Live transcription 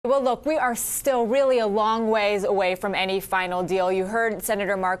Well, look, we are still really a long ways away from any final deal. You heard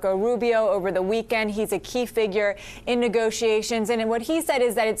Senator Marco Rubio over the weekend. He's a key figure in negotiations. And what he said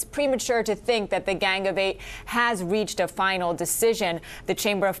is that it's premature to think that the Gang of Eight has reached a final decision. The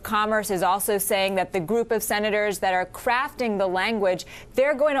Chamber of Commerce is also saying that the group of senators that are crafting the language,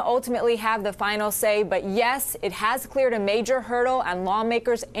 they're going to ultimately have the final say. But yes, it has cleared a major hurdle, and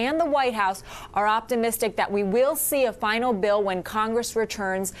lawmakers and the White House are optimistic that we will see a final bill when Congress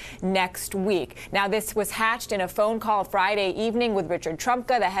returns next week. Now, this was hatched in a phone call Friday evening with Richard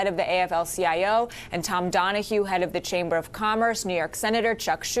Trumka, the head of the AFL-CIO, and Tom Donahue, head of the Chamber of Commerce. New York Senator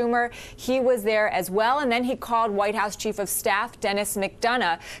Chuck Schumer, he was there as well. And then he called White House Chief of Staff Dennis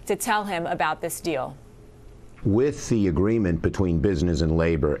McDonough to tell him about this deal. With the agreement between business and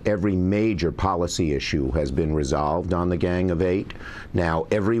labor, every major policy issue has been resolved on the Gang of Eight. Now,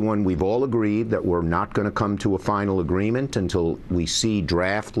 we've all agreed that we're not going to come to a final agreement until we see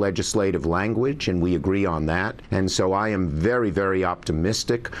draft legislative language, and we agree on that. And so I am very, very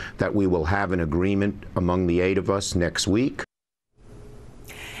optimistic that we will have an agreement among the eight of us next week.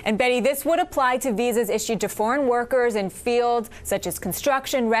 And Betty, this would apply to visas issued to foreign workers in fields such as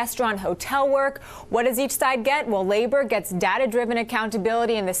construction, restaurant, hotel work. What does each side get? Well, labor gets data-driven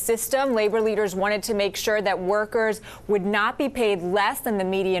accountability in the system. Labor leaders wanted to make sure that workers would not be paid less than the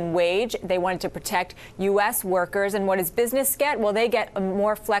median wage. They wanted to protect U.S. workers. And what does business get? Well, they get a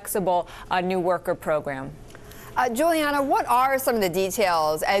more flexible new worker program. Julianna, what are some of the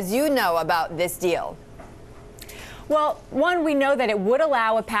details, as you know, about this deal? Well, one, we know that it would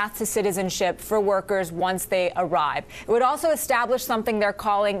allow a path to citizenship for workers once they arrive. It would also establish something they're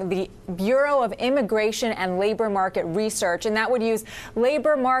calling the Bureau of Immigration and Labor Market Research, and that would use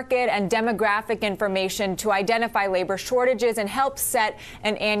labor market and demographic information to identify labor shortages and help set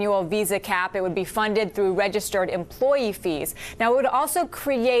an annual visa cap. It would be funded through registered employee fees. Now, it would also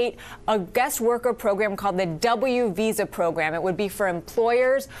create a guest worker program called the W Visa program. It would be for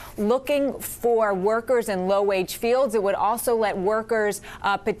employers looking for workers in low-wage fields. It would also let workers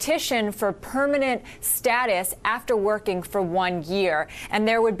petition for permanent status after working for 1 year. And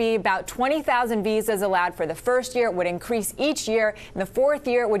there would be about 20,000 visas allowed for the first year. It would increase each year. In the fourth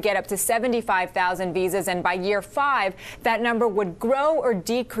year, it would get up to 75,000 visas. And by year 5, that number would grow or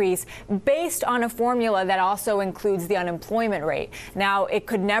decrease based on a formula that also includes the unemployment rate. Now, it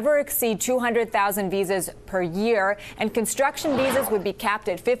could never exceed 200,000 visas per year. And construction visas would be capped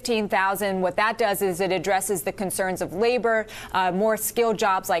at 15,000. What that does is it addresses the concerns of labor. More skilled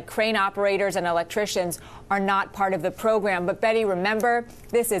jobs like crane operators and electricians are not part of the program. But Betty, remember,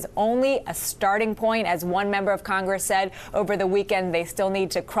 this is only a starting point. As one member of Congress said over the weekend, they still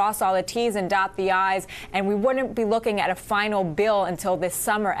need to cross all the T's and dot the I's. And we wouldn't be looking at a final bill until this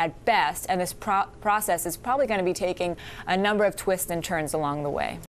summer at best. And this process is probably going to be taking a number of twists and turns along the way.